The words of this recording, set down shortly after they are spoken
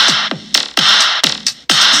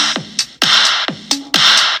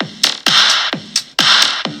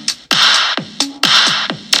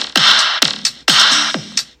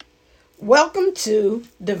Welcome to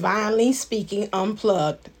Divinely Speaking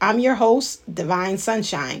Unplugged. I'm your host, Divine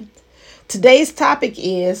Sunshine. Today's topic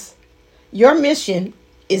is your mission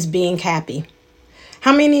is being happy.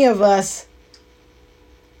 How many of us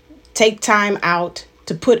take time out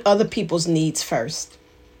to put other people's needs first?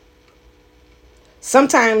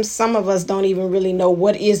 Sometimes some of us don't even really know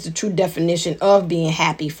what is the true definition of being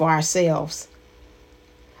happy for ourselves.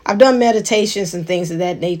 I've done meditations and things of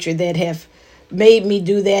that nature that have made me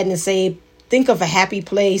do that and say, think of a happy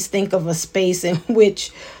place, think of a space in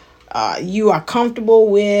which you are comfortable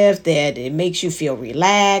with, that it makes you feel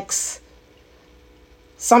relaxed.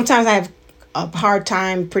 Sometimes I have a hard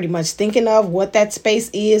time pretty much thinking of what that space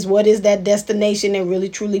is, what is that destination that really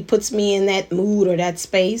truly puts me in that mood or that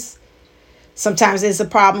space. Sometimes it's a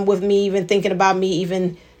problem with me even thinking about me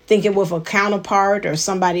even thinking with a counterpart or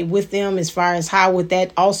somebody with them as far as how would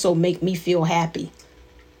that also make me feel happy.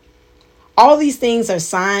 All these things are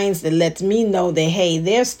signs that lets me know that, hey,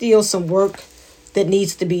 there's still some work that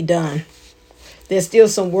needs to be done. There's still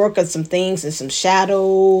some work of some things and some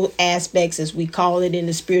shadow aspects, as we call it in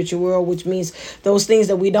the spiritual world, which means those things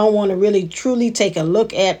that we don't want to really truly take a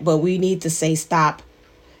look at, but we need to say stop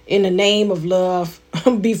in the name of love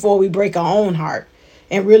before we break our own heart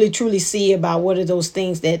and really truly see about what are those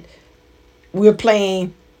things that we're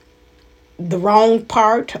playing the wrong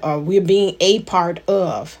part or we're being a part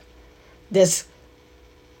of. That's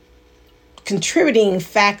contributing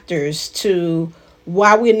factors to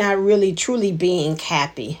why we're not really truly being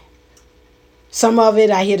happy. Some of it,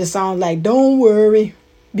 I hear the song like, don't worry,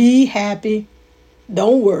 be happy.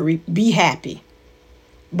 Don't worry, be happy.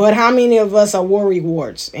 But how many of us are worry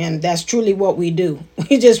warts? And that's truly what we do.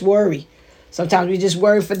 We just worry. Sometimes we just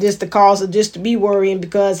worry for this to cause or just to be worrying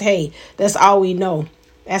because, hey, that's all we know.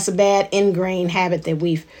 That's a bad ingrained habit that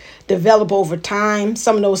we've developed over time.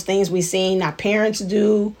 Some of those things we've seen our parents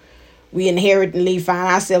do, we inherently find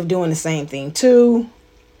ourselves doing the same thing too.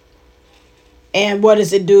 And what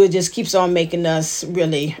does it do? It just keeps on making us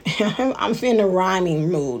really, I'm in a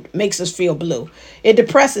rhyming mood, makes us feel blue. It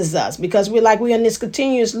depresses us because we're in this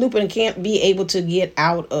continuous loop and can't be able to get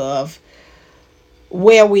out of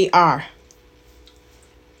where we are.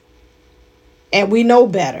 And we know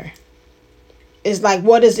better. It's like,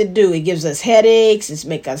 what does it do? It gives us headaches. It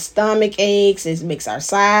makes our stomach aches. It makes our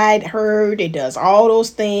side hurt. It does all those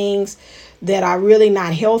things that are really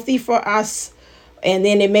not healthy for us. And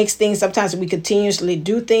then it makes things, sometimes we continuously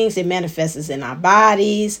do things. It manifests in our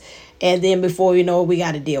bodies. And then before we know it, we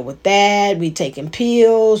got to deal with that. We taking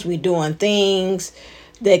pills. We doing things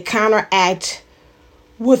that counteract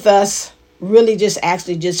with us really just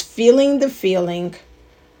actually just feeling the feeling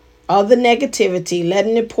of the negativity,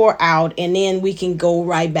 letting it pour out, and then we can go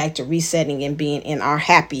right back to resetting and being in our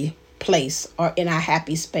happy place or in our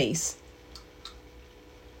happy space.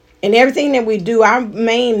 And everything that we do, our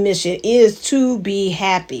main mission is to be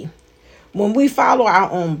happy. When we follow our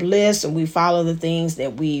own bliss and we follow the things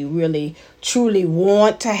that we really truly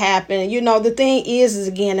want to happen, the thing is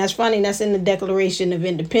again, that's funny, that's in the Declaration of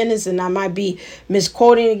Independence, and I might be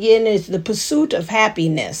misquoting again, it's the pursuit of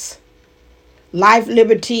happiness. Life,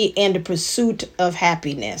 liberty, and the pursuit of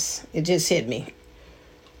happiness. It just hit me.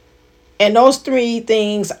 And those three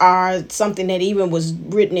things are something that even was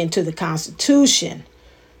written into the Constitution.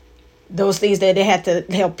 Those things that they had to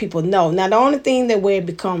help people know. Now, the only thing that where it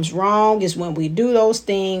becomes wrong is when we do those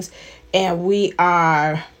things and we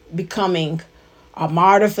are becoming a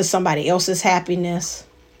martyr for somebody else's happiness.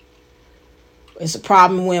 It's a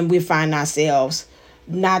problem when we find ourselves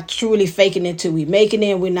not truly faking it till we making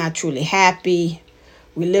it. We're not truly happy.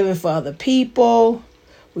 We're living for other people.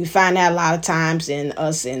 We find that a lot of times in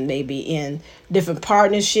us and maybe in different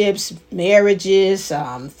partnerships, marriages,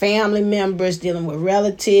 family members, dealing with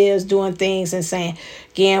relatives, doing things and saying,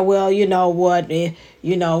 again, well, you know what,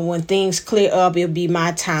 when things clear up, it'll be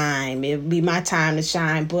my time. It'll be my time to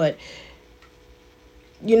shine. But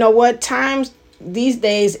you know what? Times these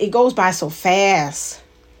days, it goes by so fast.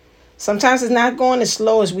 Sometimes it's not going as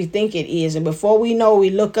slow as we think it is. And before we know, we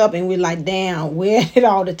look up and we're like, damn, where did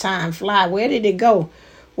all the time fly? Where did it go?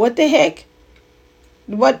 What the heck?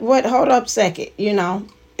 What, hold up a second,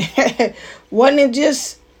 Wasn't it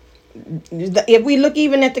just, if we look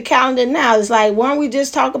even at the calendar now, it's like, weren't we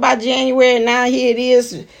just talk about January and now here it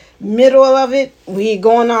is, middle of it. We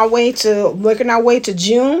working our way to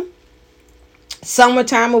June.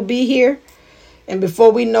 Summertime will be here. And before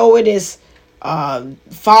we know it is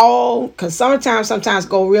fall, because summertime sometimes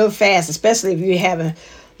go real fast, especially if you're having a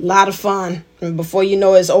lot of fun, and before you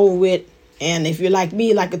know it's over with. And if you're like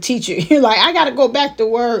me, like a teacher, you're like, I gotta go back to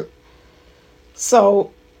work.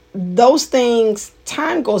 So those things,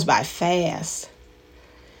 time goes by fast.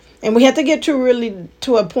 And we have to get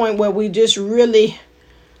to a point where we just really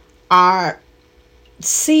are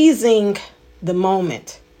seizing the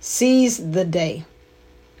moment, seize the day.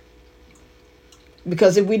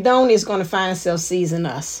 Because if we don't, it's going to find itself seizing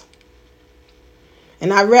us.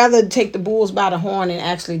 And I'd rather take the bulls by the horn and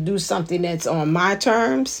actually do something that's on my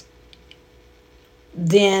terms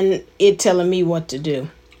than it telling me what to do.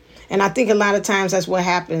 And I think a lot of times that's what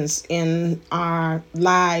happens in our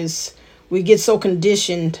lives. We get so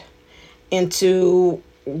conditioned into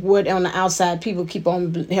what on the outside people keep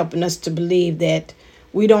on helping us to believe that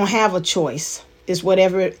we don't have a choice. It's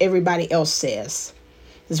whatever everybody else says.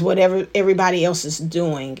 It's whatever everybody else is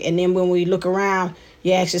doing. And then when we look around,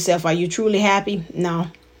 you ask yourself, are you truly happy? No.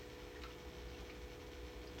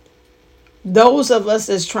 Those of us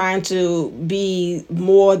that's trying to be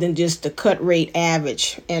more than just the cut rate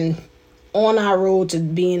average and on our road to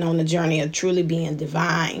being on the journey of truly being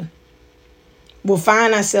divine, we'll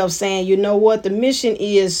find ourselves saying, you know what, the mission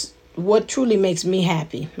is what truly makes me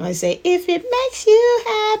happy. I say, if it makes you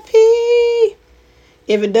happy,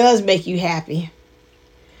 if it does make you happy,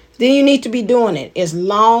 then you need to be doing it as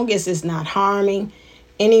long as it's not harming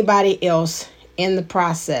anybody else in the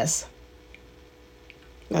process.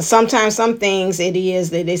 Now, sometimes some things it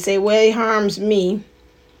is that they say, well, it harms me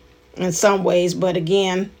in some ways. But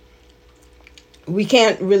again, we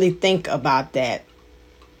can't really think about that.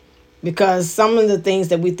 Because some of the things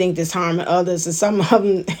that we think is harming others, and some of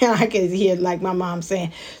them, I can hear like my mom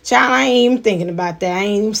saying, child, I ain't even thinking about that. I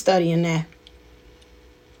ain't even studying that.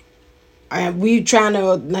 We trying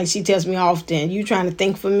to, like she tells me often, you trying to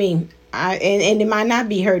think for me. And it might not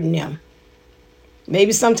be hurting them.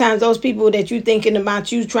 Maybe sometimes those people that you thinking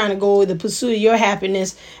about, you trying to go the pursuit of your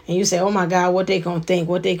happiness, and you say, oh my God, what they gonna think,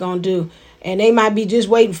 what they gonna do. And they might be just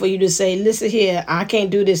waiting for you to say, listen here, I can't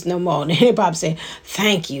do this no more. And they probably say,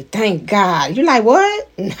 thank you, thank God. You're like, what?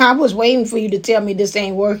 I was waiting for you to tell me this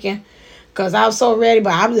ain't working. Because I was so ready,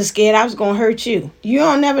 but I was just scared I was going to hurt you. You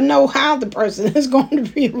don't never know how the person is going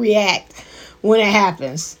to react when it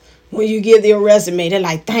happens. When you give your resume, they're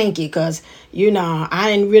like, thank you, because, I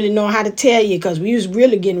didn't really know how to tell you because we was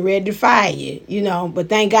really getting ready to fire you, But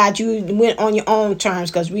thank God you went on your own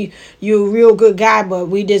terms because you're a real good guy, but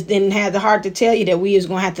we just didn't have the heart to tell you that we was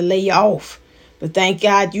going to have to lay you off. But thank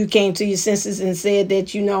God you came to your senses and said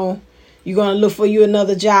that, you're going to look for you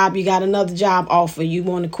another job. You got another job offer. You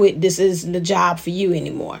want to quit. This isn't the job for you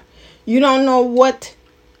anymore. You don't know what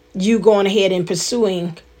you going ahead and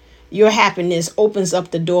pursuing. Your happiness opens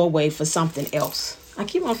up the doorway for something else. I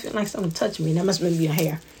keep on feeling like something touching me. That must be your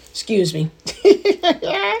hair. Excuse me.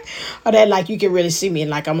 Or that like you can really see me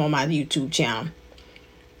like I'm on my YouTube channel.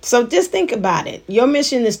 So just think about it. Your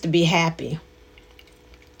mission is to be happy.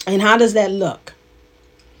 And how does that look?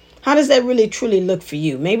 How does that really truly look for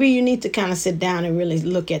you? Maybe you need to kind of sit down and really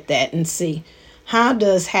look at that and see, how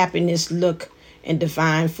does happiness look and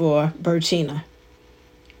define for Bertina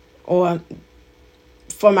or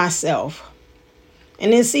for myself?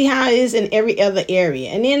 And then see how it is in every other area.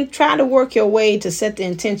 And then try to work your way to set the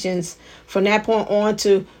intentions from that point on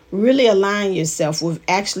to really align yourself with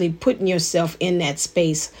actually putting yourself in that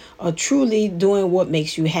space of truly doing what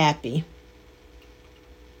makes you happy.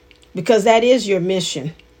 Because that is your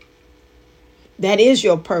mission. That is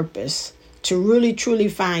your purpose, to really, truly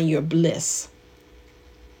find your bliss.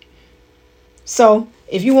 So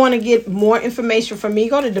if you want to get more information from me,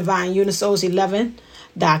 go to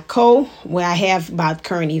divineunisoul's11.co, where I have about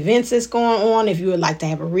current events that's going on. If you would like to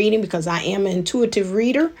have a reading, because I am an intuitive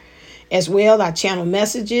reader as well. I channel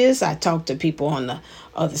messages. I talk to people on the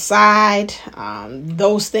other side.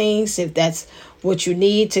 Those things, if that's what you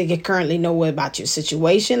need to currently know about your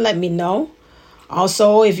situation, let me know.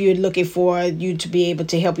 Also, if you're looking for you to be able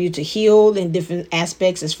to help you to heal in different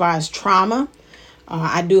aspects as far as trauma,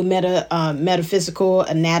 I do metaphysical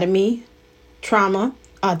anatomy trauma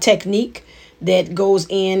technique that goes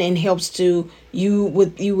in and helps to you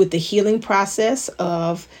with the healing process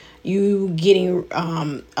of you getting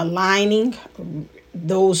realigning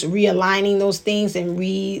those things and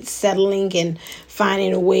resettling and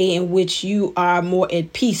finding a way in which you are more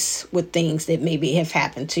at peace with things that maybe have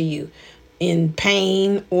happened to you in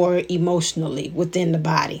pain or emotionally within the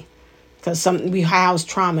body, because we house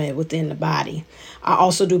trauma within the body. I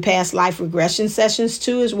also do past life regression sessions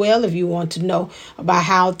too as well, if you want to know about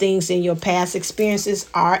how things in your past experiences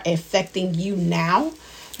are affecting you now.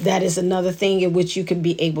 That is another thing in which you can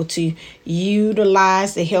be able to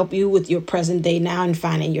utilize to help you with your present day now and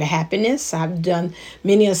finding your happiness. I've done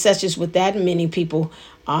many sessions with that, and many people.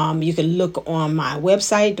 You can look on my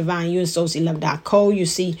website, divineunisoul's11.co. You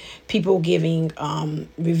see people giving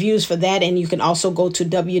reviews for that. And you can also go to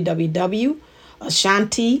www.ashanti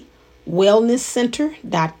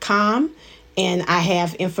wellnesscenter.com, and I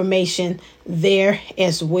have information there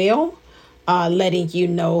as well, letting you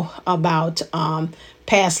know about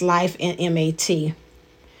past life and MAT.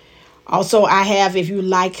 Also, I have, if you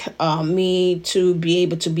like me to be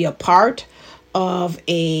able to be a part of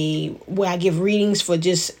a where I give readings for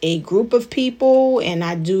just a group of people, and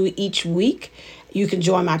I do each week. You can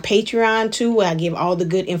join my Patreon too, where I give all the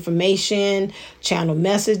good information, channel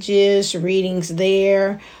messages, readings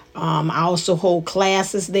there. I also hold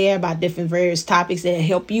classes there about different various topics that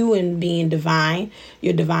help you in being divine,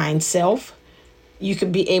 your divine self. You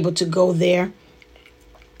can be able to go there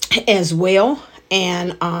as well,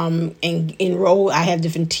 and enroll. I have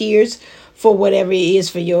different tiers for whatever it is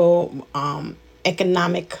for your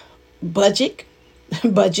economic budget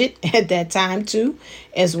budget at that time too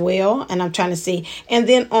as well. And I'm trying to see. And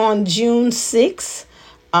then on June 6th,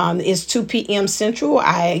 it's 2 p.m. Central.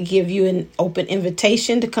 I give you an open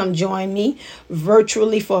invitation to come join me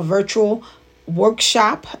virtually for a virtual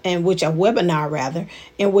workshop, in which a webinar rather,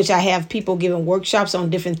 in which I have people giving workshops on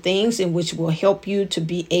different things in which will help you to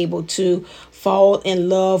be able to fall in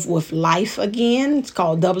love with life again. It's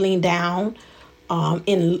called Doubling Down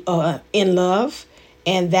in Love,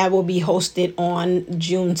 and that will be hosted on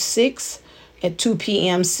June 6th at 2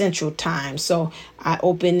 p.m. Central Time. So I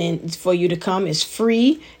open in for you to come. It's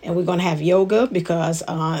free, and we're going to have yoga because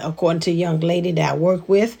according to a young lady that I work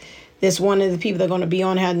with, there's one of the people that are going to be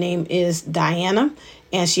on. Her name is Diana,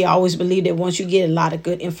 and she always believed that once you get a lot of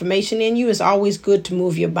good information in you, it's always good to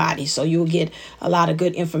move your body. So you'll get a lot of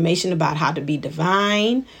good information about how to be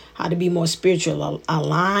divine, how to be more spiritual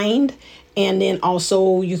aligned, and then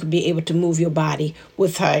also you can be able to move your body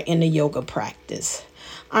with her in the yoga practice.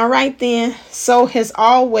 All right, then. So as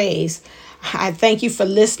always, I thank you for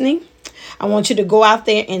listening. I want you to go out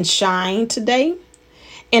there and shine today.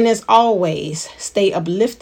 And as always, stay uplifted